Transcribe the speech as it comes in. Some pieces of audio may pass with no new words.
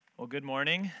Well, good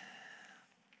morning.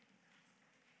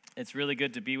 It's really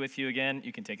good to be with you again.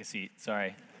 You can take a seat.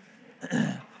 Sorry.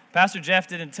 Pastor Jeff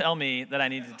didn't tell me that I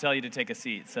needed to tell you to take a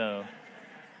seat, so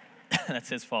that's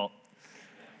his fault.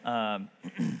 Good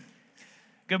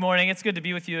morning. It's good to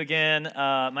be with you again.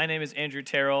 My name is Andrew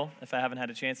Terrell, if I haven't had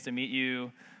a chance to meet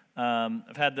you.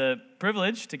 I've had the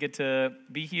privilege to get to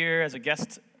be here as a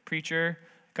guest preacher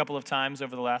a couple of times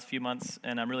over the last few months,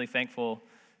 and I'm really thankful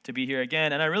to be here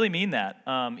again, and I really mean that.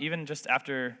 Even just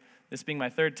after this being my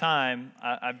third time,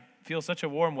 I feel such a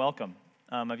warm welcome.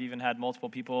 I've even had multiple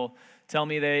people tell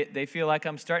me they feel like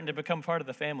I'm starting to become part of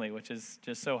the family, which is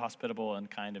just so hospitable and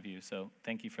kind of you, so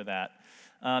thank you for that.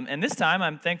 And this time,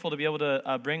 I'm thankful to be able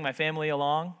to bring my family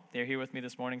along. They're here with me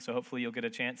this morning, so hopefully you'll get a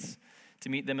chance to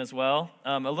meet them as well.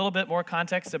 A little bit more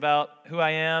context about who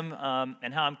I am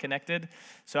and how I'm connected.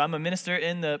 So I'm a minister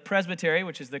in the Presbytery,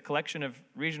 which is the collection of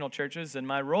regional churches, and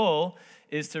my role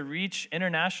is to reach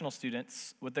international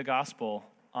students with the gospel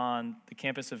on the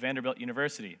campus of Vanderbilt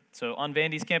University. So on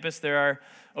Vandy's campus, there are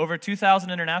over 2,000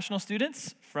 international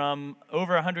students from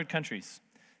over 100 countries.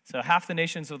 So half the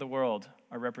nations of the world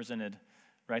are represented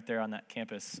right there on that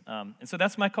campus. And so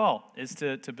that's my call, is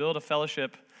to build a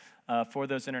fellowship for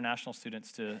those international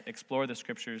students to explore the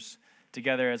scriptures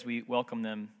together as we welcome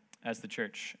them as the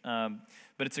church.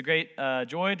 But it's a great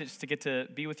joy just to get to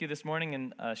be with you this morning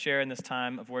and share in this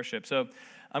time of worship. So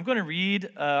I'm going to read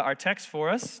our text for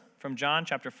us from John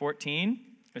chapter 14.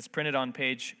 It's printed on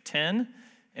page 10,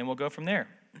 and we'll go from there.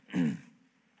 And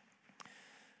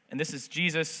this is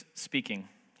Jesus speaking.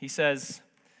 He says,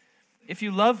 "If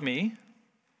you love me,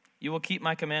 you will keep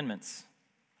my commandments.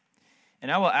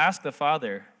 And I will ask the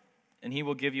Father, and he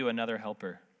will give you another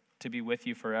helper to be with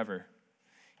you forever,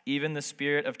 even the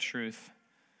Spirit of truth,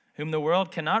 whom the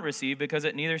world cannot receive because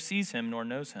it neither sees him nor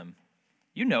knows him.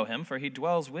 You know him, for he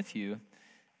dwells with you,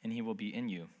 and he will be in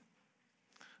you.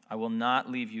 I will not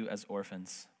leave you as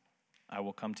orphans. I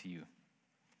will come to you.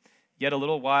 Yet a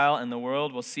little while, and the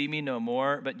world will see me no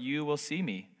more, but you will see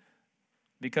me.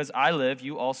 Because I live,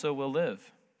 you also will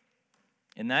live.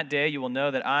 In that day you will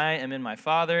know that I am in my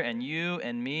Father, and you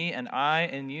in me, and I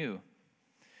in you.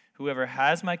 Whoever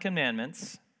has my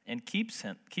commandments and keeps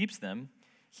them,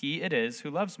 he it is who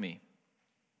loves me.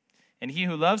 And he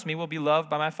who loves me will be loved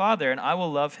by my Father, and I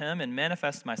will love him and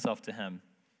manifest myself to him."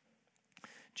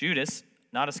 Judas,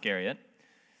 not Iscariot,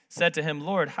 said to him,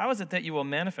 "Lord, how is it that you will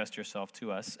manifest yourself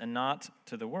to us and not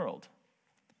to the world?"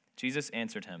 Jesus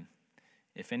answered him,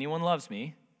 "If anyone loves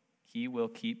me, he will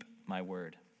keep my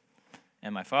word.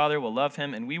 And my Father will love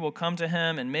him, and we will come to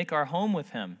him and make our home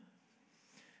with him.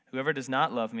 Whoever does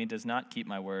not love me does not keep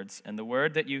my words, and the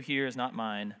word that you hear is not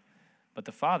mine, but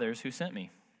the Father's who sent me.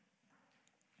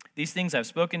 These things I've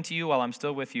spoken to you while I'm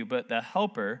still with you, but the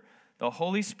Helper, the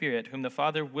Holy Spirit, whom the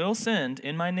Father will send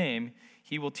in my name,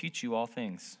 he will teach you all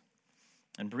things,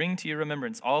 and bring to your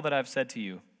remembrance all that I've said to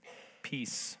you.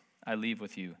 Peace I leave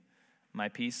with you, my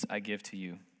peace I give to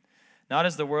you. Not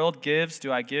as the world gives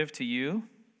do I give to you.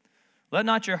 Let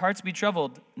not your hearts be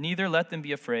troubled, neither let them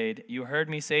be afraid. You heard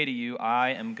me say to you,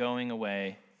 I am going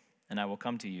away, and I will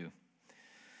come to you.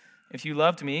 If you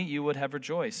loved me, you would have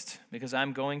rejoiced, because I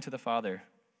am going to the Father,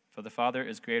 for the Father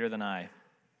is greater than I.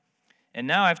 And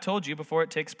now I've told you before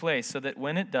it takes place, so that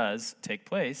when it does take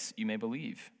place, you may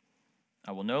believe.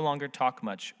 I will no longer talk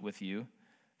much with you,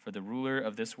 for the ruler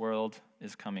of this world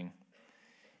is coming.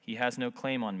 He has no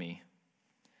claim on me,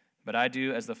 but I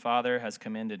do as the Father has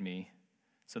commanded me,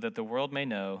 so that the world may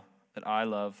know that I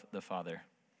love the Father.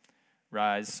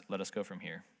 Rise, let us go from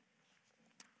here."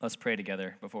 Let's pray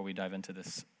together before we dive into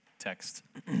this text.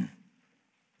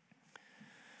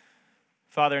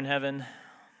 Father in heaven,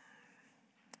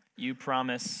 you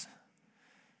promise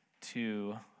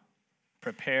to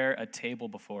prepare a table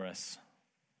before us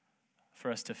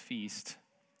for us to feast,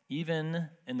 even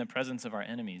in the presence of our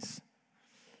enemies.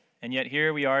 And yet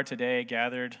here we are today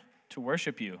gathered to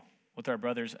worship you with our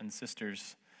brothers and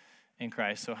sisters in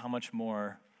Christ. So how much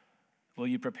more will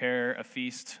you prepare a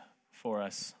feast for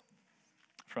us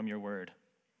from your word?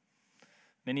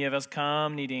 Many of us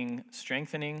come needing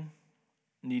strengthening,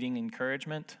 needing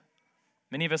encouragement.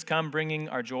 Many of us come bringing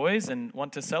our joys and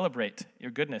want to celebrate your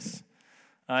goodness.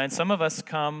 And some of us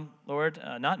come, Lord,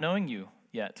 not knowing you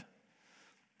yet.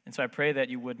 And so I pray that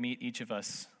you would meet each of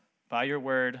us by your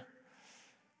word,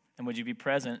 and would you be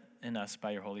present in us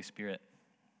by your Holy Spirit.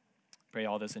 Pray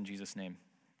all this in Jesus' name.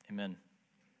 Amen.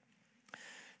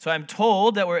 So I'm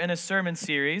told that we're in a sermon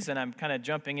series, and I'm kind of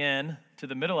jumping in to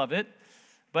the middle of it,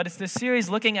 but it's this series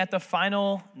looking at the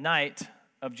final night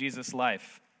of Jesus'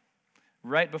 life,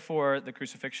 right before the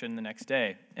crucifixion the next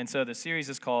day. And so the series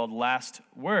is called Last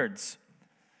Words.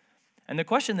 And the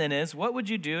question then is, what would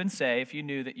you do and say if you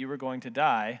knew that you were going to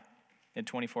die in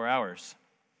 24 hours?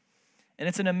 And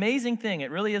it's an amazing thing.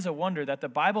 It really is a wonder that the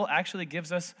Bible actually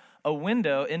gives us a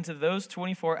window into those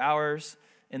 24 hours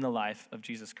in the life of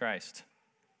Jesus Christ.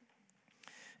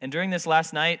 And during this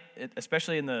last night,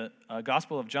 especially in the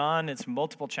Gospel of John, it's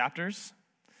multiple chapters,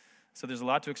 so there's a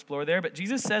lot to explore there. But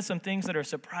Jesus says some things that are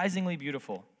surprisingly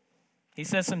beautiful. He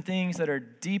says some things that are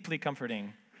deeply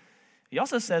comforting. He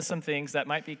also says some things that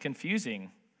might be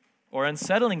confusing or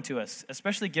unsettling to us,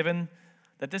 especially given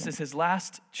that this is his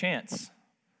last chance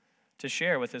to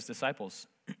share with his disciples.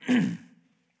 And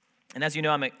as you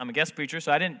know, I'm a guest preacher,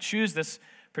 so I didn't choose this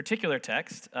particular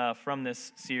text from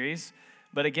this series.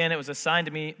 But again, it was assigned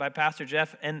to me by Pastor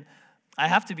Jeff. And I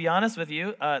have to be honest with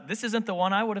you, this isn't the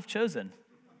one I would have chosen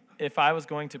if I was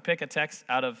going to pick a text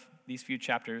out of these few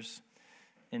chapters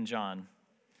in John.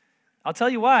 I'll tell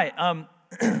you why.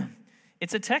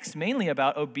 It's a text mainly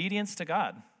about obedience to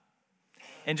God.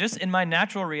 And just in my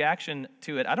natural reaction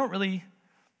to it, I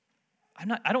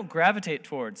don't gravitate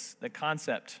towards the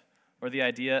concept or the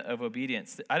idea of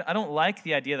obedience. I don't like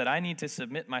the idea that I need to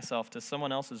submit myself to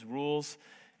someone else's rules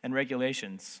and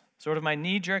regulations. Sort of my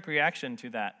knee-jerk reaction to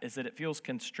that is that it feels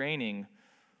constraining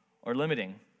or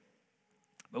limiting.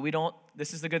 But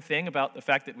this is the good thing about the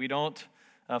fact that we don't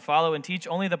follow and teach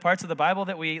only the parts of the Bible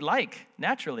that we like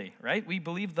naturally, right? We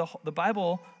believe the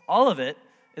Bible, all of it,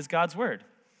 is God's word.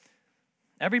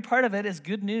 Every part of it is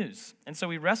good news. And so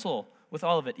we wrestle with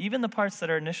all of it, even the parts that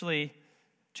are initially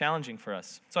challenging for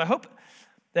us. So I hope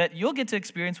that you'll get to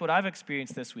experience what I've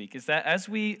experienced this week, is that as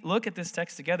we look at this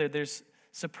text together, there's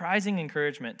surprising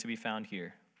encouragement to be found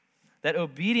here. That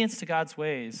obedience to God's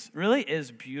ways really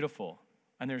is beautiful,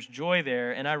 and there's joy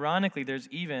there, and ironically, there's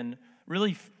even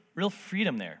real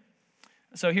freedom there.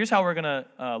 So here's how we're going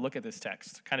to look at this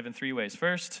text, kind of in three ways.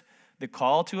 First, the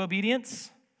call to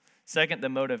obedience. Second, the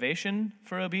motivation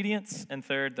for obedience. And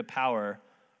third, the power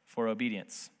for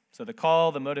obedience. So the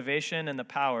call, the motivation, and the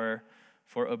power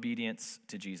for obedience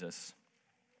to Jesus.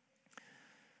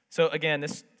 So again,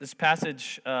 this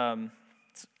passage,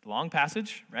 it's a long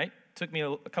passage, right? Took me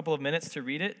a couple of minutes to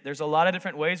read it. There's a lot of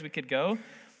different ways we could go.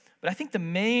 But I think the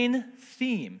main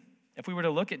theme, if we were to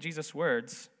look at Jesus'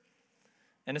 words,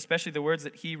 and especially the words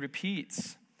that he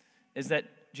repeats, is that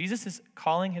Jesus is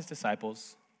calling his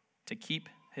disciples to keep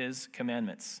his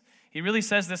commandments. He really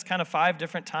says this kind of 5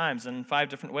 different times in 5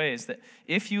 different ways, that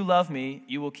if you love me,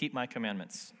 you will keep my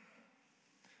commandments.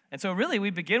 And so really we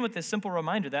begin with this simple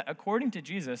reminder that according to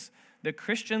Jesus, the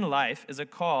Christian life is a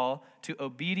call to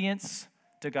obedience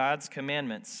to God's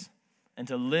commandments and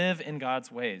to live in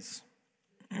God's ways.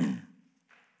 And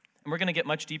we're going to get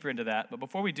much deeper into that. But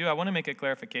before we do, I want to make a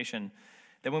clarification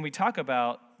that when we talk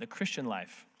about the Christian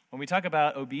life, when we talk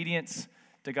about obedience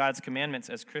to God's commandments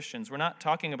as Christians, we're not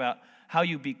talking about how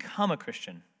you become a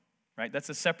Christian, right? That's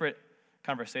a separate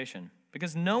conversation.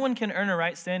 Because no one can earn a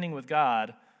right standing with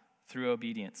God through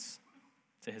obedience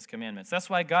to his commandments. That's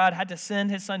why God had to send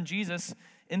his son Jesus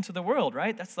into the world,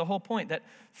 right? That's the whole point, that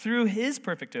through his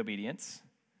perfect obedience,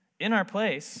 in our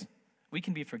place, we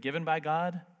can be forgiven by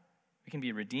God, we can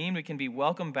be redeemed, we can be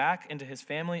welcomed back into his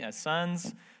family as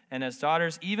sons and as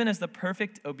daughters, even as the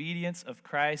perfect obedience of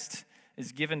Christ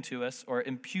is given to us or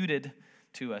imputed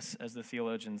to us, as the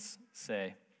theologians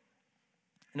say.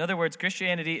 In other words,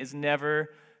 Christianity is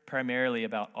never primarily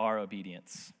about our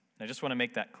obedience. And I just want to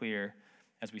make that clear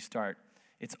as we start.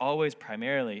 It's always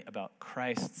primarily about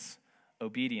Christ's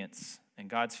obedience and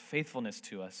God's faithfulness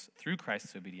to us through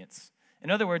Christ's obedience. In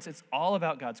other words, it's all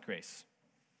about God's grace.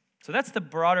 So that's the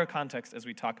broader context as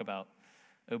we talk about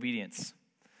obedience.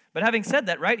 But having said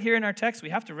that, right here in our text, we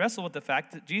have to wrestle with the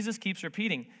fact that Jesus keeps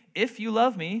repeating, if you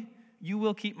love me, you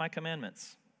will keep my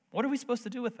commandments. What are we supposed to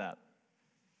do with that?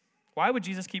 Why would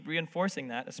Jesus keep reinforcing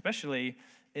that, especially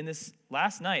in this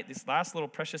last night, these last little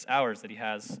precious hours that he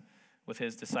has with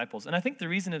his disciples? And I think the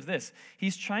reason is this.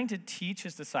 He's trying to teach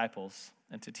his disciples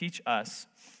and to teach us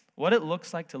what it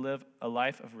looks like to live a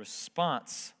life of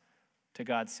response to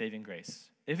God's saving grace.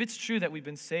 If it's true that we've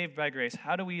been saved by grace,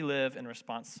 how do we live in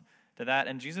response to that?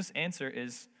 And Jesus' answer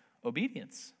is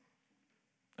obedience.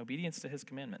 Obedience to his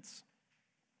commandments.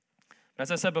 But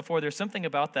as I said before, there's something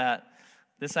about that,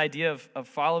 this idea of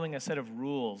following a set of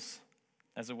rules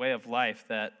as a way of life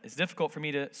that is difficult for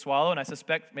me to swallow, and I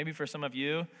suspect maybe for some of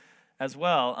you as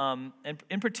well. And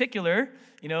in particular,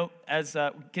 as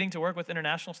getting to work with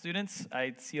international students,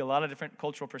 I see a lot of different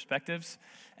cultural perspectives.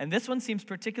 And this one seems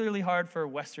particularly hard for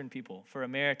Western people, for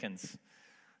Americans.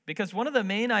 Because one of the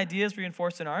main ideas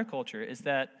reinforced in our culture is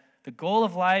that the goal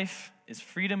of life is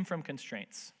freedom from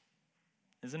constraints,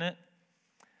 isn't it?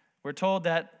 We're told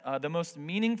that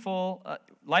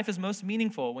life is most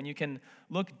meaningful when you can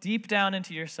look deep down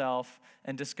into yourself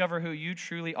and discover who you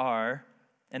truly are,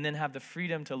 and then have the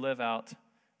freedom to live out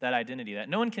that identity. That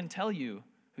no one can tell you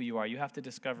who you are. You have to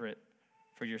discover it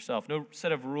for yourself. No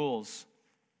set of rules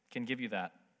can give you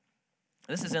that.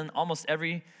 This is in almost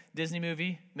every Disney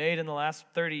movie made in the last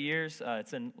 30 years.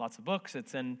 It's in lots of books.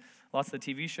 It's in lots of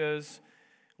the TV shows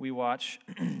we watch.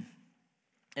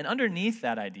 And underneath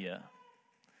that idea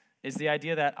is the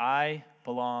idea that I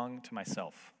belong to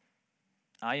myself.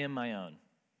 I am my own.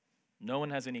 No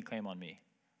one has any claim on me.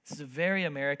 This is a very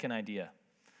American idea.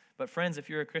 But friends, if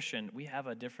you're a Christian, we have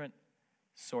a different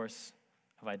source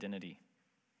of identity.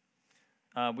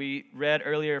 We read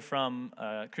earlier from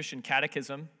Christian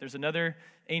Catechism. There's another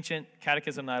ancient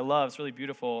catechism that I love. It's really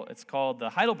beautiful. It's called the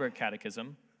Heidelberg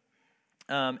Catechism.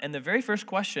 And the very first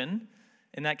question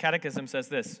in that catechism says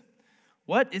this: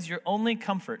 what is your only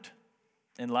comfort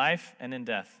in life and in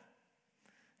death?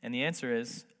 And the answer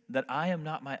is that I am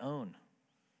not my own,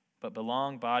 but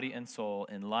belong body and soul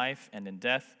in life and in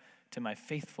death to my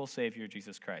faithful Savior,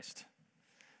 Jesus Christ.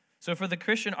 So for the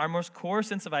Christian, our most core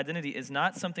sense of identity is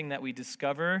not something that we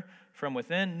discover from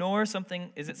within, nor is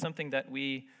it something that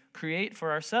we create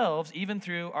for ourselves, even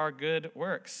through our good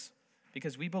works,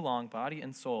 because we belong body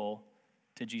and soul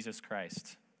to Jesus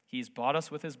Christ. He's bought us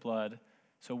with his blood,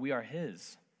 so we are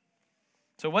his.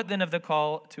 So what then of the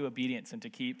call to obedience and to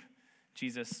keep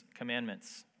Jesus'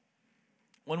 commandments?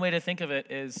 One way to think of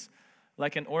it is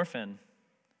like an orphan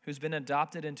who's been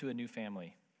adopted into a new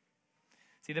family.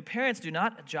 See, the parents do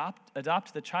not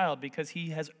adopt the child because he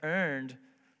has earned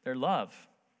their love.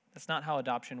 That's not how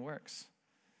adoption works.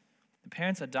 The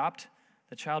parents adopt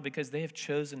the child because they have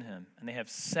chosen him and they have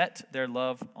set their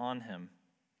love on him.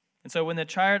 And so when the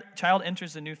child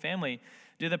enters a new family,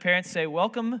 do the parents say,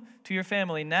 "Welcome to your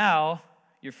family. Now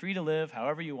you're free to live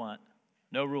however you want.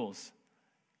 No rules.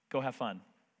 Go have fun"?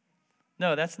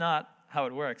 No, that's not how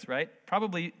it works, right?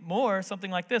 Probably more something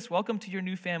like this: "Welcome to your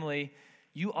new family.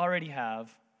 You already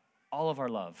have all of our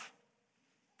love.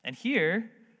 And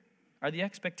here are the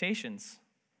expectations.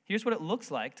 Here's what it looks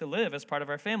like to live as part of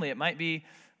our family." It might be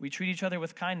we treat each other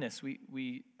with kindness.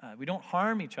 We don't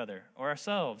harm each other or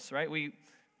ourselves, right? We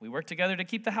work together to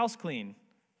keep the house clean,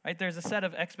 right? There's a set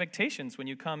of expectations when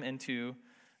you come into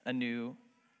a new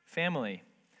family.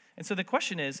 And so the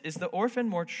question is the orphan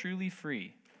more truly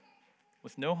free,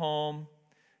 with no home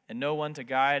and no one to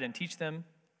guide and teach them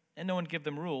and no one to give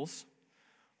them rules?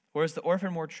 Or is the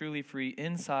orphan more truly free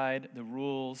inside the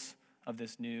rules of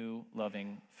this new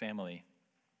loving family?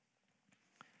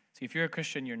 See, if you're a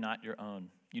Christian, you're not your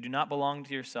own. You do not belong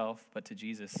to yourself, but to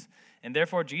Jesus. And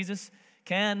therefore, Jesus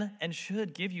can and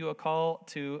should give you a call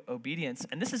to obedience.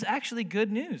 And this is actually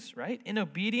good news, right? In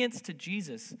obedience to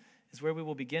Jesus is where we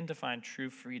will begin to find true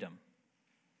freedom.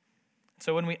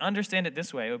 So when we understand it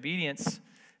this way, obedience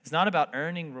is not about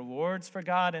earning rewards for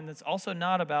God, and it's also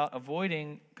not about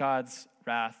avoiding God's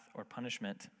wrath or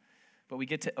punishment, but we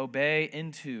get to obey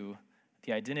into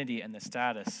the identity and the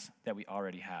status that we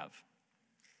already have.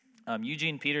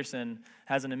 Eugene Peterson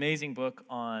has an amazing book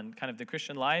on kind of the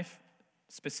Christian life,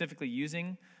 specifically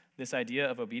using this idea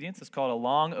of obedience. It's called A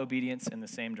Long Obedience in the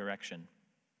Same Direction,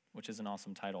 which is an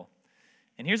awesome title.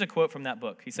 And here's a quote from that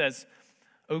book. He says,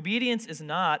 "Obedience is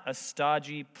not a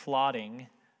stodgy plodding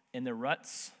in the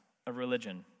ruts of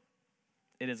religion.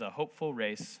 It is a hopeful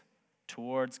race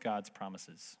towards God's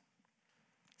promises."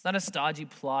 It's not a stodgy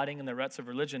plodding in the ruts of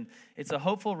religion. It's a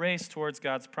hopeful race towards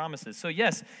God's promises. So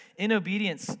yes, in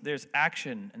obedience, there's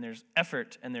action and there's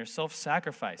effort and there's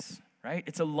self-sacrifice, right?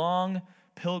 It's a long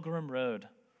pilgrim road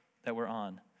that we're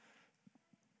on.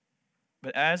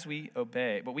 But we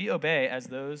obey as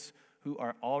those who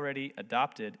are already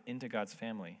adopted into God's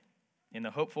family in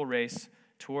the hopeful race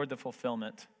toward the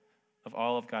fulfillment of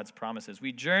all of God's promises.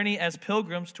 We journey as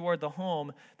pilgrims toward the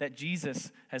home that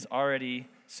Jesus has already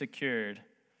secured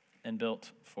and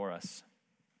built for us.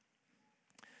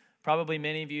 Probably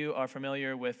many of you are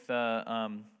familiar with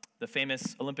the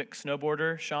famous Olympic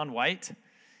snowboarder, Shaun White.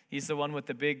 He's the one with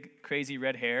the big, crazy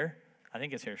red hair. I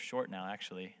think his hair's short now,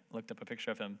 actually. I looked up a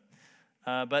picture of him.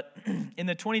 But in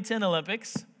the 2010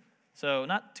 Olympics, so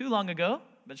not too long ago,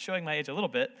 but showing my age a little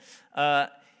bit,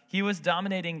 he was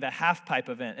dominating the half-pipe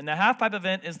event. And the half-pipe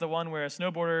event is the one where a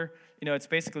snowboarder, it's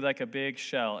basically like a big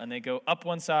shell. And they go up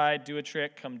one side, do a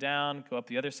trick, come down, go up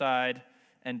the other side,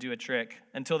 and do a trick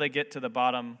until they get to the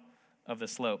bottom of the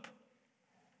slope.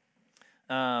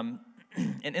 And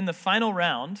in the final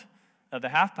round of the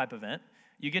half-pipe event,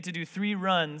 you get to do 3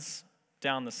 runs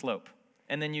down the slope.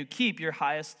 And then you keep your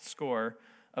highest score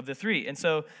of the 3. And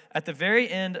so at the very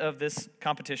end of this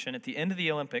competition, at the end of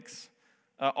the Olympics,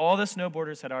 all the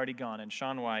snowboarders had already gone, and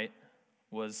Shaun White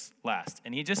was last.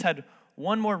 And he just had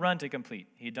one more run to complete.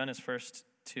 He'd done his first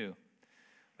two.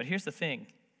 But here's the thing.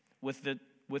 With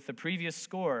the previous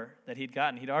score that he'd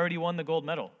gotten, he'd already won the gold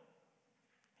medal.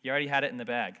 He already had it in the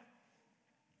bag.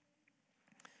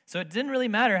 So it didn't really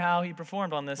matter how he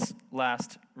performed on this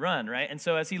last run, right? And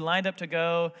so as he lined up to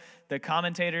go, the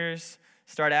commentators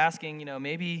start asking,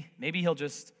 maybe he'll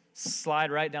just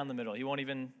slide right down the middle. He won't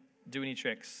even do any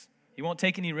tricks. He won't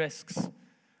take any risks.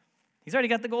 He's already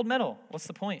got the gold medal. What's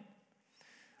the point?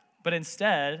 But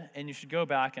instead, and you should go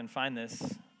back and find this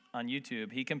on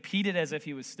YouTube, he competed as if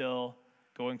he was still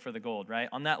going for the gold, right?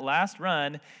 On that last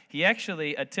run, he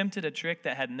actually attempted a trick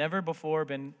that had never before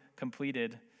been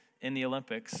completed in the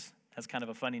Olympics. Has kind of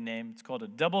a funny name. It's called a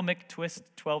double McTwist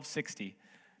 1260.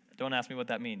 Don't ask me what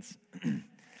that means. And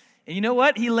you know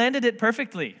what? He landed it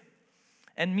perfectly.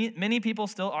 And many people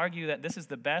still argue that this is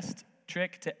the best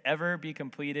trick to ever be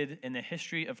completed in the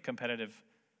history of competitive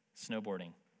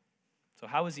snowboarding. So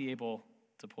how was he able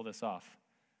to pull this off?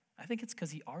 I think it's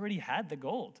because he already had the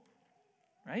gold,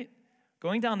 right?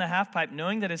 Going down the half pipe,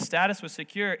 knowing that his status was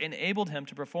secure, enabled him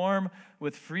to perform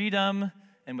with freedom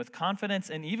and with confidence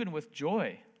and even with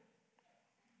joy.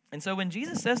 And so when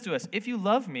Jesus says to us, if you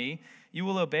love me, you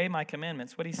will obey my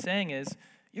commandments, what he's saying is,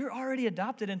 you're already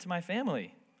adopted into my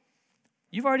family.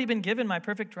 You've already been given my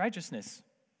perfect righteousness.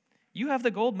 You have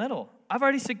the gold medal. I've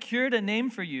already secured a name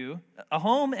for you, a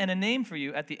home and a name for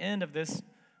you at the end of this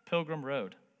pilgrim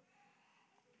road.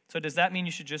 So does that mean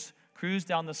you should just cruise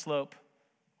down the slope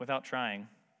without trying?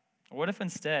 Or what if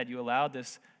instead you allowed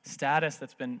this status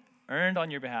that's been earned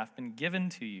on your behalf, been given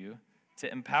to you,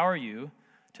 to empower you,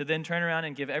 to then turn around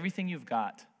and give everything you've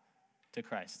got to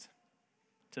Christ,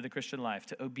 to the Christian life,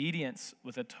 to obedience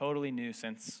with a totally new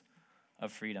sense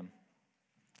of freedom?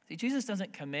 See, Jesus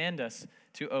doesn't command us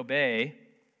to obey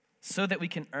so that we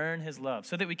can earn his love,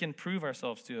 so that we can prove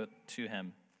ourselves to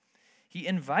him. He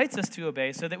invites us to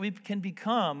obey so that we can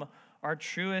become our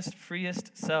truest,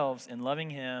 freest selves in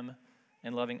loving him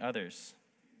and loving others.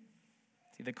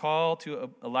 See, the call to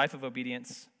a life of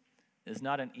obedience is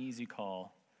not an easy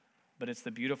call, but it's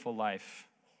the beautiful life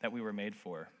that we were made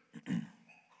for.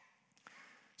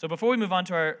 So before we move on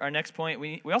to our next point,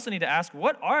 we also need to ask,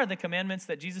 what are the commandments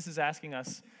that Jesus is asking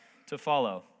us to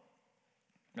follow?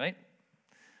 Right?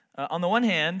 On the one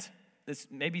hand, this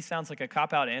maybe sounds like a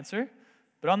cop-out answer,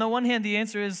 but on the one hand, the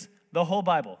answer is the whole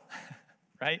Bible,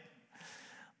 right?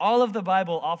 All of the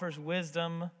Bible offers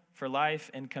wisdom for life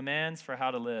and commands for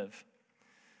how to live.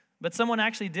 But someone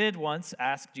actually did once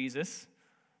ask Jesus,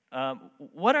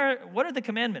 what are the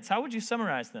commandments? How would you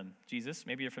summarize them, Jesus?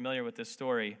 Maybe you're familiar with this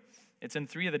story. It's in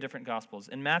 3 of the different Gospels.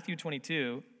 In Matthew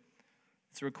 22,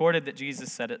 it's recorded that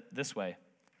Jesus said it this way: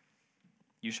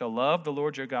 you shall love the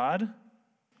Lord your God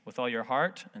with all your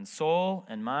heart and soul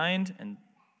and mind,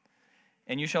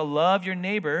 and you shall love your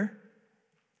neighbor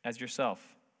as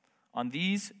yourself. On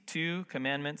these 2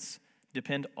 commandments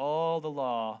depend all the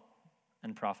law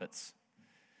and prophets.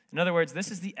 In other words,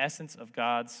 this is the essence of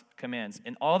God's commands.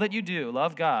 In all that you do,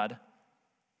 love God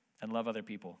and love other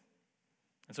people.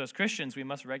 And so as Christians, we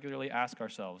must regularly ask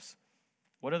ourselves,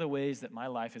 what are the ways that my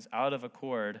life is out of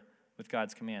accord with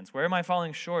God's commands? Where am I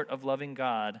falling short of loving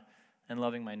God and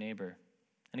loving my neighbor?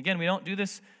 And again, we don't do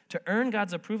this to earn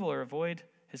God's approval or avoid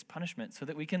his punishment, so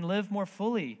that we can live more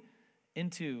fully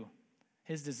into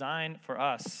his design for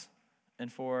us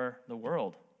and for the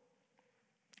world.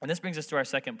 And this brings us to our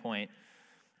second point,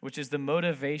 which is the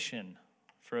motivation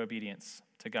for obedience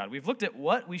to God. We've looked at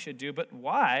what we should do, but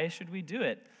why should we do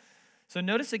it? So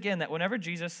notice again that whenever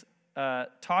Jesus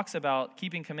talks about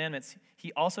keeping commandments,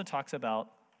 he also talks about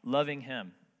loving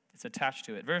him. It's attached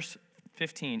to it. Verse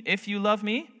 15, if you love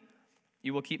me,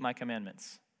 you will keep my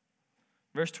commandments.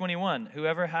 Verse 21,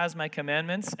 whoever has my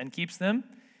commandments and keeps them,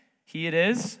 he it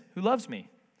is who loves me.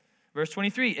 Verse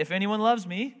 23, if anyone loves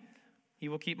me, he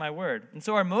will keep my word. And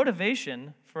so our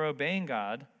motivation for obeying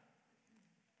God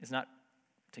is not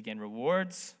to gain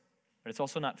rewards, but it's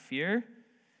also not fear.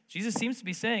 Jesus seems to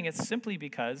be saying it's simply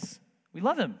because we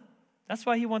love him. That's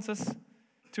why he wants us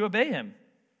to obey him.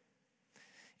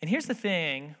 And here's the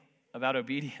thing about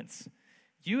obedience.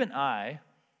 You and I,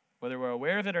 whether we're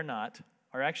aware of it or not,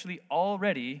 are actually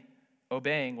already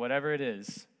obeying whatever it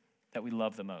is that we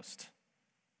love the most.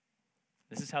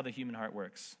 This is how the human heart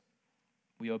works.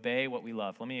 We obey what we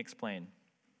love. Let me explain.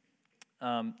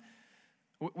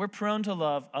 We're prone to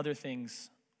love other things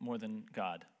more than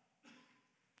God.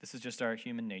 This is just our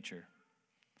human nature,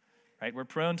 right? We're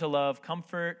prone to love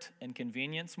comfort and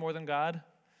convenience more than God.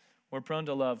 We're prone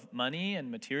to love money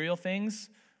and material things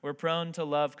We're prone to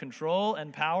love control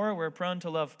and power. We're prone to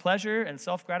love pleasure and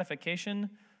self-gratification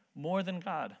more than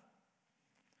God.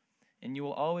 And you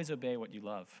will always obey what you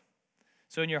love.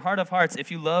 So in your heart of hearts,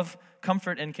 if you love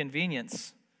comfort and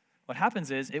convenience, what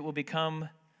happens is it will become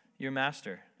your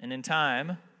master. And in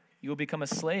time, you will become a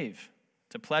slave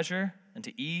to pleasure and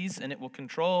to ease, and it will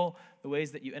control the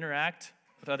ways that you interact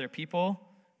with other people,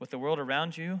 with the world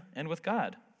around you, and with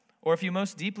God. Or if you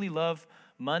most deeply love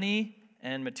money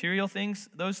and material things,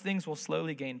 those things will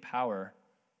slowly gain power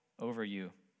over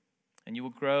you. And you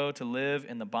will grow to live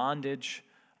in the bondage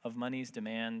of money's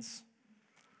demands,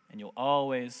 and you'll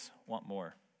always want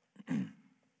more.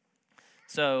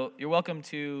 So you're welcome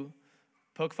to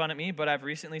poke fun at me, but I've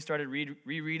recently started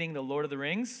rereading The Lord of the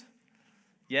Rings.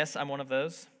 Yes, I'm one of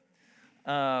those.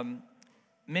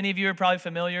 Many of you are probably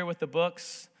familiar with the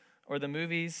books or the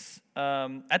movies.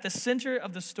 At the center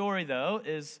of the story, though,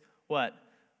 is what?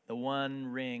 The one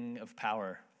ring of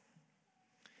power.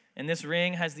 And this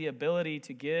ring has the ability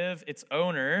to give its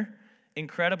owner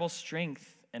incredible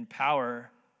strength and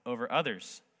power over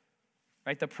others.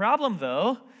 Right? The problem,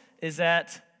 though, is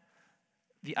that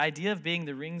the idea of being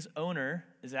the ring's owner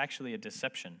is actually a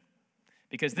deception.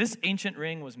 Because this ancient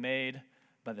ring was made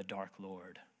by the Dark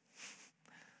Lord.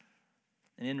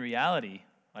 And in reality,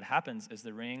 what happens is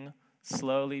the ring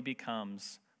slowly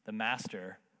becomes the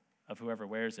master of whoever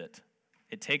wears it.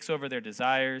 It takes over their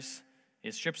desires.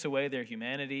 It strips away their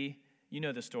humanity. You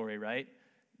know the story, right?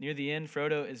 Near the end,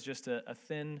 Frodo is just a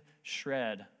thin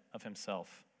shred of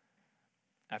himself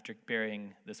after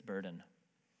bearing this burden.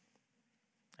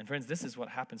 And friends, this is what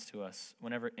happens to us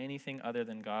whenever anything other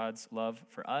than God's love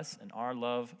for us and our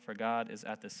love for God is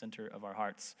at the center of our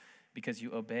hearts, because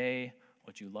you obey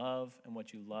what you love, and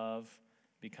what you love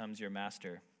becomes your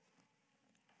master.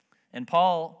 And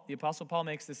Paul, the Apostle Paul,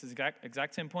 makes this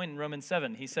exact same point in Romans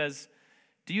 7. He says,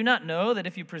 "Do you not know that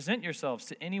if you present yourselves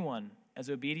to anyone as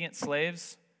obedient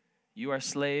slaves, you are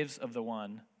slaves of the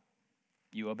one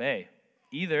you obey,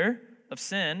 either of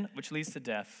sin, which leads to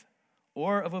death,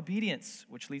 or of obedience,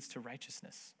 which leads to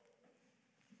righteousness?"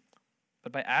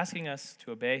 But by asking us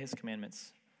to obey his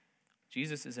commandments,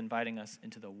 Jesus is inviting us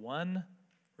into the one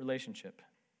relationship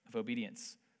of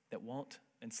obedience that won't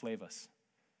enslave us,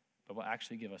 but will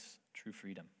actually give us true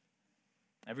freedom.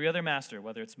 Every other master,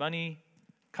 whether it's money,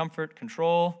 comfort,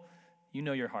 control, you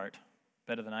know your heart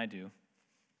better than I do.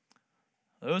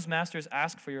 Those masters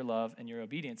ask for your love and your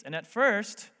obedience. And at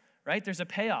first, right, there's a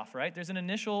payoff, right? There's an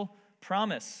initial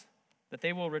promise that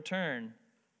they will return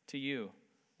to you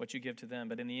what you give to them.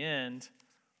 But in the end,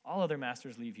 all other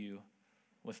masters leave you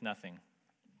with nothing.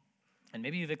 And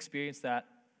maybe you've experienced that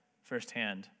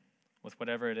firsthand with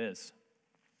whatever it is.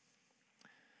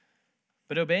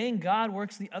 But obeying God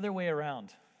works the other way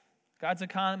around. God's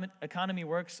economy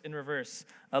works in reverse.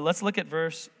 Let's look at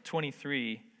verse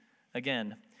 23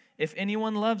 again. "If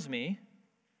anyone loves me,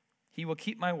 he will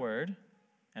keep my word,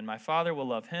 and my Father will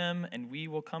love him, and we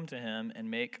will come to him and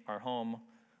make our home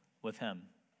with him."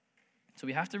 So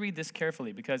we have to read this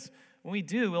carefully, because when we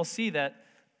do, we'll see that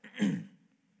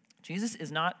Jesus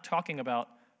is not talking about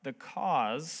the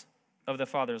cause of the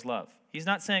Father's love. He's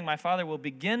not saying, "My Father will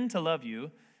begin to love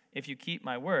you if you keep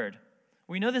my word."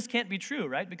 We know this can't be true,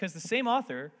 right? Because the same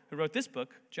author who wrote this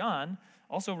book, John,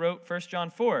 also wrote 1 John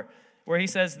 4, where he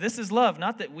says, "This is love,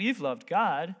 not that we've loved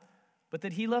God, but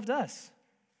that he loved us."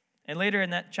 And later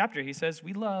in that chapter, he says,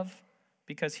 "We love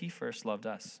because he first loved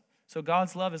us." So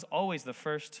God's love is always the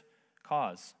first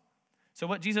cause. So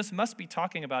what Jesus must be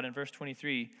talking about in verse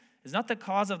 23 is not the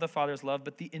cause of the Father's love,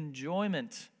 but the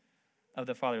enjoyment of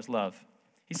the Father's love.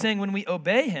 He's saying when we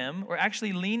obey him, we're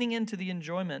actually leaning into the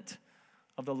enjoyment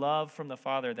of the love from the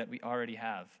Father that we already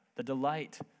have, the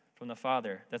delight from the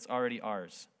Father that's already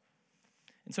ours.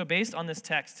 And so based on this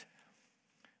text,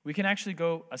 we can actually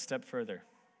go a step further.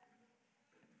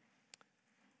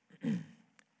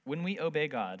 When we obey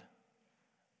God,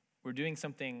 we're doing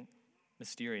something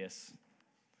mysterious.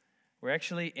 We're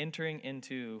actually entering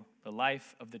into the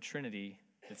life of the Trinity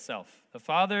itself. The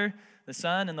Father, the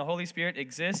Son, and the Holy Spirit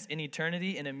exist in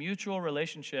eternity in a mutual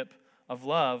relationship of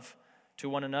love to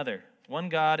one another. One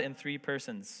God in three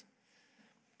persons.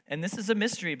 And this is a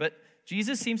mystery, but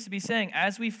Jesus seems to be saying,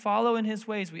 as we follow in his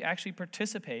ways, we actually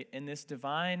participate in this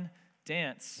divine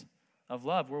dance of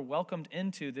love. We're welcomed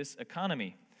into this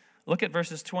economy. Look at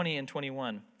verses 20 and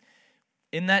 21.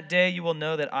 "In that day you will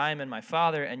know that I am in my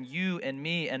Father, and you and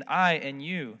me, and I and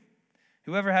you.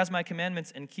 Whoever has my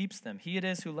commandments and keeps them, he it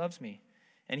is who loves me.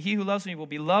 And he who loves me will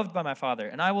be loved by my Father,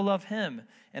 and I will love him,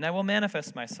 and I will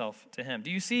manifest myself to him."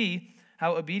 Do you see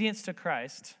how obedience to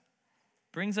Christ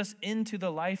brings us into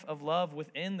the life of love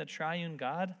within the triune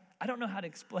God? I don't know how to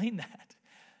explain that.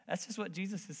 That's just what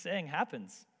Jesus is saying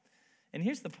happens. And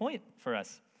here's the point for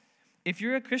us. If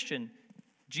you're a Christian,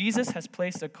 Jesus has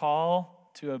placed a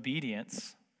call to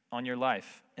obedience on your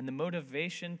life. And the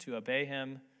motivation to obey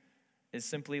him is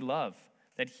simply love.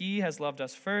 That he has loved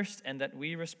us first and that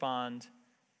we respond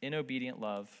in obedient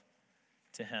love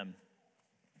to him.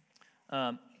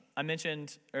 I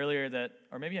mentioned earlier that,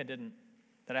 or maybe I didn't,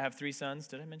 that I have 3 sons.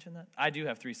 Did I mention that? I do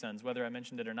have 3 sons, whether I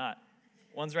mentioned it or not.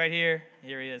 One's right here.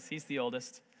 Here he is. He's the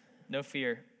oldest. No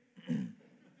fear.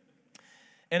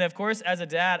 And of course, as a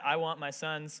dad, I want my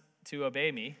sons to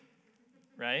obey me,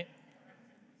 right?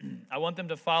 I want them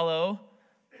to follow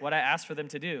what I ask for them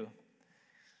to do.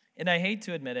 And I hate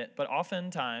to admit it, but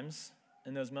oftentimes,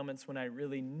 in those moments when I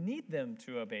really need them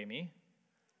to obey me,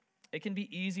 it can be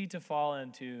easy to fall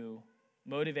into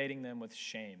motivating them with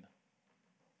shame,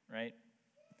 right?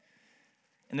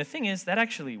 And the thing is, that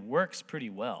actually works pretty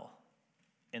well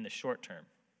in the short term.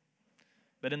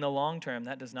 But in the long term,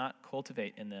 that does not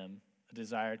cultivate in them a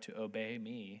desire to obey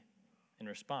me in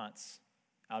response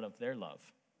out of their love.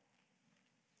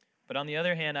 But on the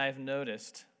other hand, I've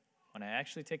noticed when I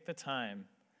actually take the time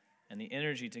and the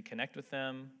energy to connect with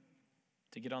them,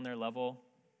 to get on their level,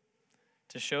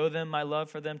 to show them my love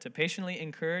for them, to patiently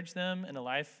encourage them in a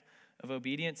life of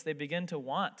obedience, they begin to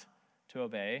want to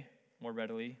obey more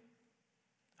readily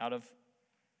out of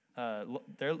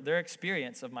their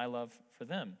experience of my love for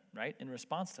them, right? In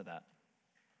response to that.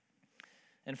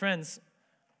 And friends,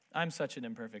 I'm such an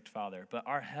imperfect father, but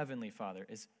our heavenly Father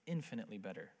is infinitely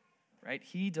better, right?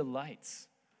 He delights.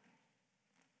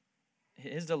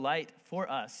 His delight for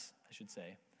us, I should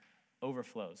say,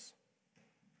 overflows.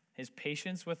 His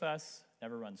patience with us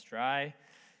never runs dry.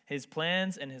 His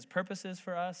plans and his purposes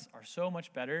for us are so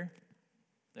much better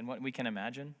than what we can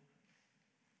imagine.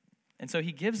 And so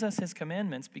he gives us his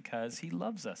commandments because he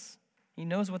loves us. He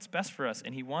knows what's best for us,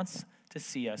 and he wants to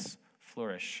see us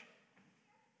flourish.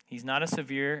 He's not a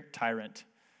severe tyrant,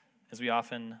 as we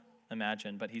often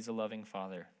imagine, but he's a loving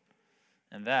Father.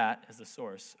 And that is the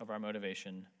source of our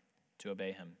motivation to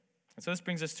obey him. And so this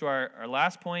brings us to our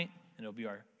last point, and it'll be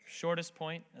our shortest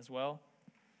point as well.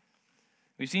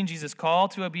 We've seen Jesus' call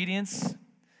to obedience,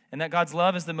 and that God's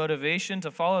love is the motivation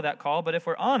to follow that call. But if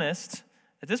we're honest,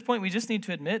 at this point, we just need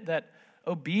to admit that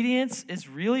obedience is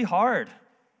really hard.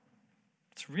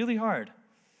 It's really hard.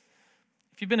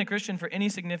 If you've been a Christian for any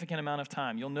significant amount of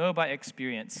time, you'll know by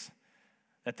experience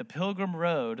that the pilgrim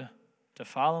road to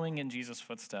following in Jesus'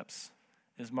 footsteps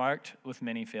is marked with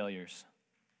many failures.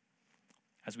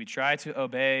 As we try to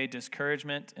obey,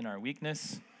 discouragement in our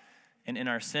weakness and in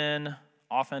our sin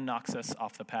often knocks us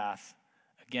off the path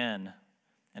again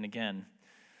and again.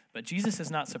 But Jesus is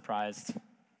not surprised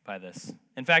by this.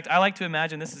 In fact, I like to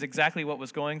imagine this is exactly what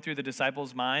was going through the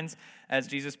disciples' minds as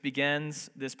Jesus begins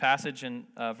this passage in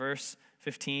verse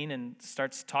 15 and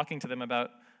starts talking to them about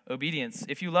obedience.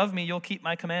 If you love me, you'll keep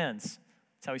my commands.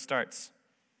 That's how he starts.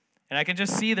 And I can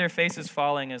just see their faces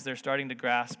falling as they're starting to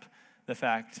grasp the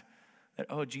fact that,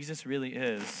 oh, Jesus really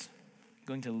is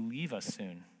going to leave us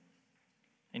soon.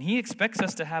 And he expects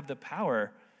us to have the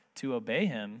power to obey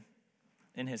him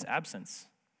in his absence.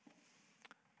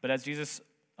 But as Jesus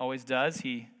always does,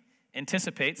 he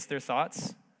anticipates their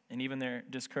thoughts and even their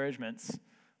discouragements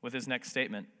with his next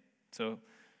statement. So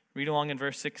read along in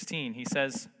verse 16. He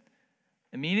says,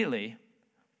 "Immediately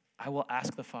I will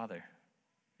ask the Father,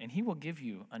 and he will give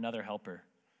you another helper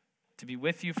to be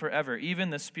with you forever, even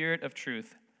the Spirit of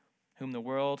truth, whom the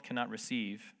world cannot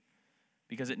receive,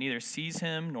 because it neither sees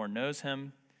him nor knows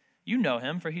him. You know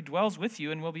him, for he dwells with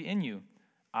you and will be in you.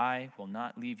 I will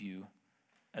not leave you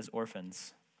as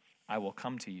orphans. I will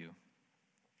come to you."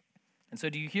 And so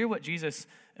do you hear what Jesus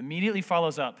immediately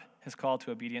follows up his call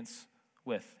to obedience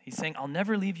with? He's saying, I'll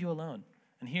never leave you alone.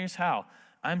 And here's how.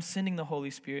 I'm sending the Holy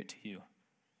Spirit to you.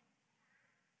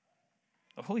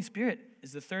 The Holy Spirit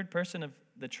is the third person of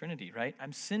the Trinity, right?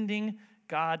 I'm sending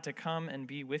God to come and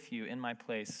be with you in my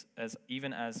place,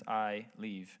 even as I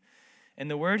leave. And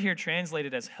the word here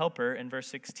translated as helper in verse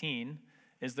 16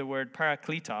 is the word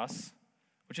parakletos,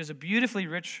 which is a beautifully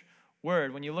rich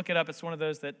word. When you look it up, it's one of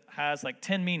those that has like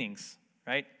 10 meanings,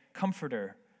 right?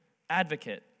 Comforter,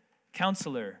 advocate,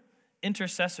 counselor,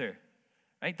 intercessor,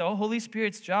 right? The Holy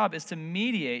Spirit's job is to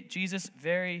mediate Jesus'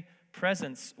 very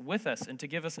presence with us and to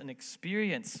give us an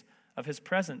experience of his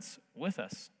presence with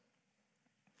us.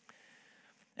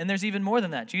 And there's even more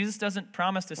than that. Jesus doesn't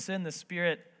promise to send the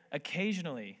Spirit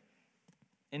occasionally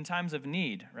in times of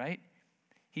need, right?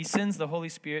 He sends the Holy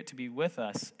Spirit to be with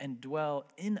us and dwell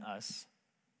in us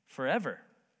forever.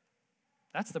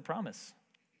 That's the promise.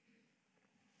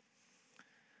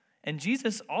 And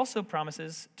Jesus also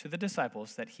promises to the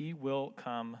disciples that he will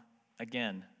come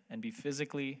again and be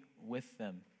physically with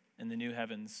them in the new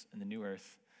heavens and the new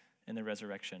earth in the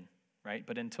resurrection, right?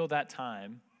 But until that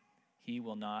time, he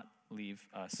will not leave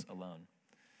us alone.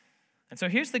 And so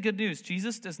here's the good news.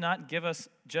 Jesus does not give us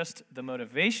just the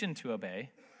motivation to obey.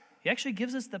 He actually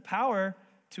gives us the power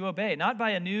to obey, not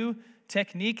by a new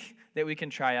technique that we can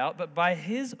try out, but by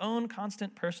his own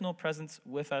constant personal presence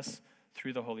with us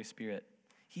through the Holy Spirit.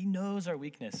 He knows our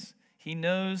weakness. He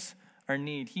knows our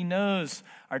need. He knows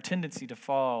our tendency to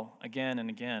fall again and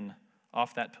again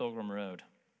off that pilgrim road.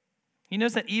 He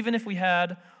knows that even if we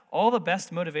had all the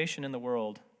best motivation in the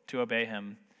world to obey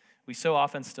him, we so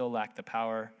often still lack the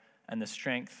power and the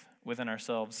strength within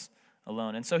ourselves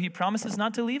alone. And so he promises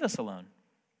not to leave us alone.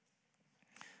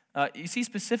 You see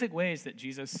specific ways that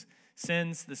Jesus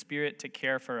sends the Spirit to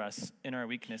care for us in our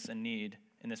weakness and need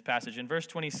in this passage. In verse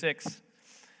 26,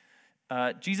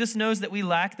 Jesus knows that we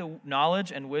lack the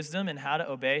knowledge and wisdom in how to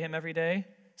obey him every day.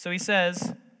 So he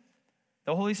says,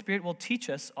 the Holy Spirit will teach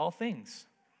us all things,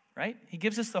 right? He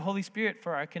gives us the Holy Spirit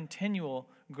for our continual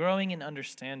growing in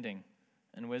understanding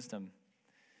and wisdom.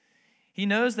 He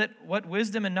knows that what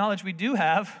wisdom and knowledge we do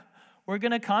have, we're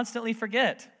going to constantly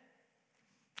forget.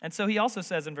 And so he also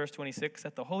says in verse 26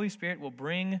 that the Holy Spirit will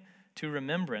bring to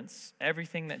remembrance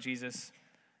everything that Jesus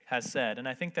has said. And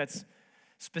I think that's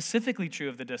specifically true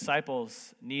of the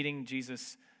disciples needing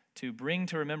Jesus to bring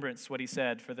to remembrance what he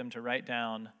said for them to write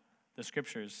down the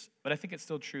scriptures. But I think it's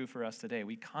still true for us today.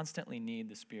 We constantly need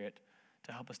the Spirit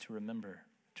to help us to remember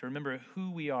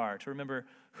who we are, to remember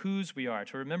whose we are,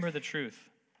 to remember the truth.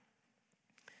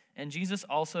 And Jesus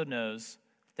also knows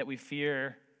that we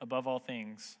fear, above all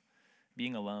things,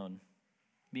 being alone,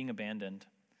 being abandoned.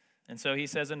 And so he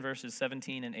says in verses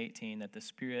 17 and 18 that the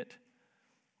Spirit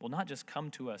will not just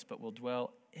come to us, but will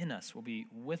dwell in us, will be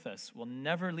with us, will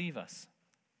never leave us.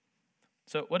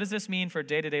 So what does this mean for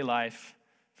day-to-day life,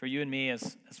 for you and me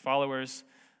as followers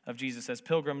of Jesus, as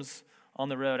pilgrims on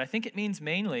the road? I think it means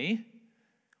mainly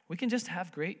we can just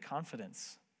have great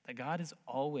confidence that God is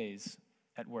always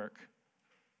at work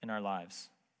in our lives,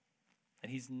 that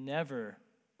he's never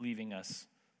leaving us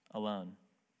alone.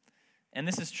 And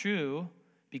this is true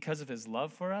because of his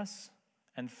love for us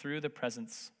and through the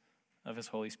presence of his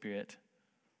Holy Spirit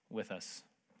with us.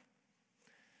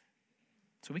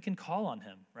 So we can call on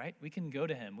him, right? We can go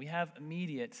to him. We have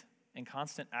immediate and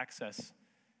constant access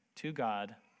to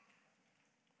God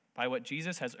by what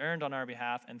Jesus has earned on our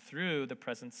behalf and through the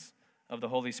presence of the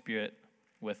Holy Spirit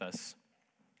with us.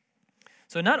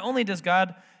 So not only does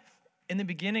God, in the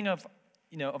beginning of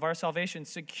our salvation,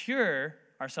 secure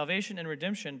our salvation and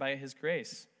redemption by his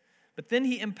grace, but then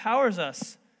he empowers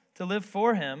us to live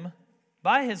for him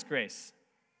by his grace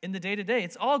in the day-to-day.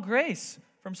 It's all grace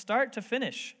from start to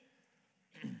finish.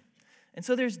 And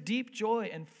so there's deep joy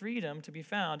and freedom to be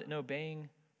found in obeying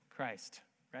Christ,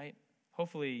 right?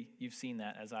 Hopefully you've seen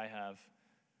that as I have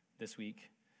this week.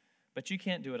 But you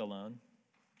can't do it alone.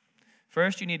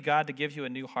 First, you need God to give you a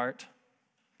new heart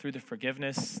through the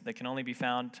forgiveness that can only be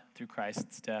found through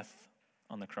Christ's death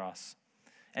on the cross.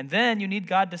 And then you need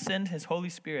God to send his Holy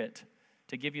Spirit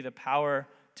to give you the power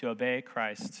to obey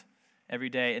Christ every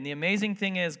day. And the amazing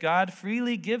thing is God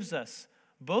freely gives us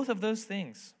both of those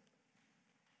things.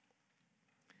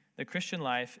 The Christian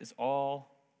life is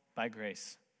all by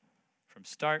grace, from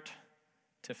start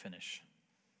to finish.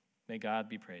 May God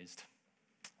be praised.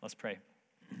 Let's pray.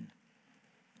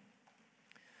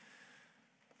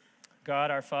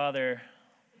 God, our Father,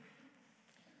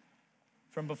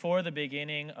 from before the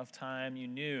beginning of time, you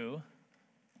knew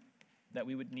that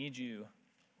we would need you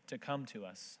to come to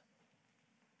us.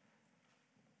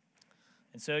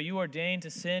 And so you ordained to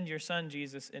send your Son,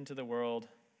 Jesus, into the world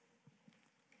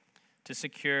to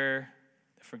secure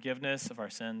the forgiveness of our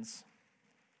sins,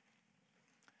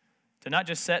 to not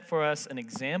just set for us an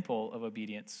example of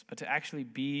obedience, but to actually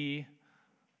be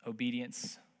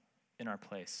obedience in our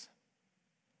place.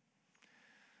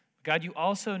 God, you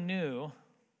also knew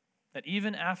that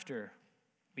even after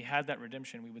we had that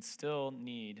redemption, we would still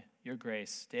need your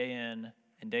grace day in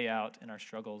and day out in our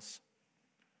struggles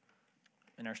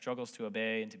to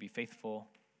obey and to be faithful,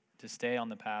 to stay on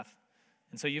the path.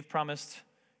 And so you've promised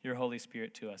your Holy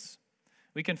Spirit to us.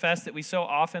 We confess that we so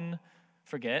often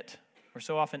forget, we're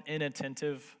so often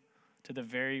inattentive to the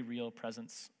very real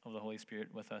presence of the Holy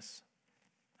Spirit with us.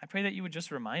 I pray that you would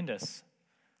just remind us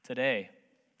today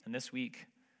and this week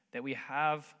that we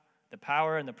have the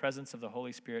power and the presence of the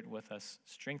Holy Spirit with us,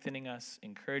 strengthening us,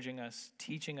 encouraging us,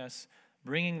 teaching us,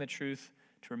 bringing the truth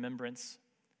to remembrance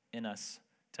in us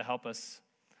to help us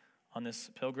on this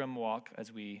pilgrim walk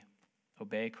as we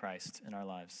obey Christ in our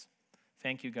lives.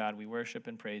 Thank you, God. We worship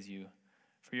and praise you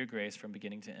for your grace from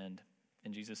beginning to end.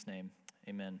 In Jesus' name,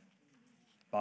 amen.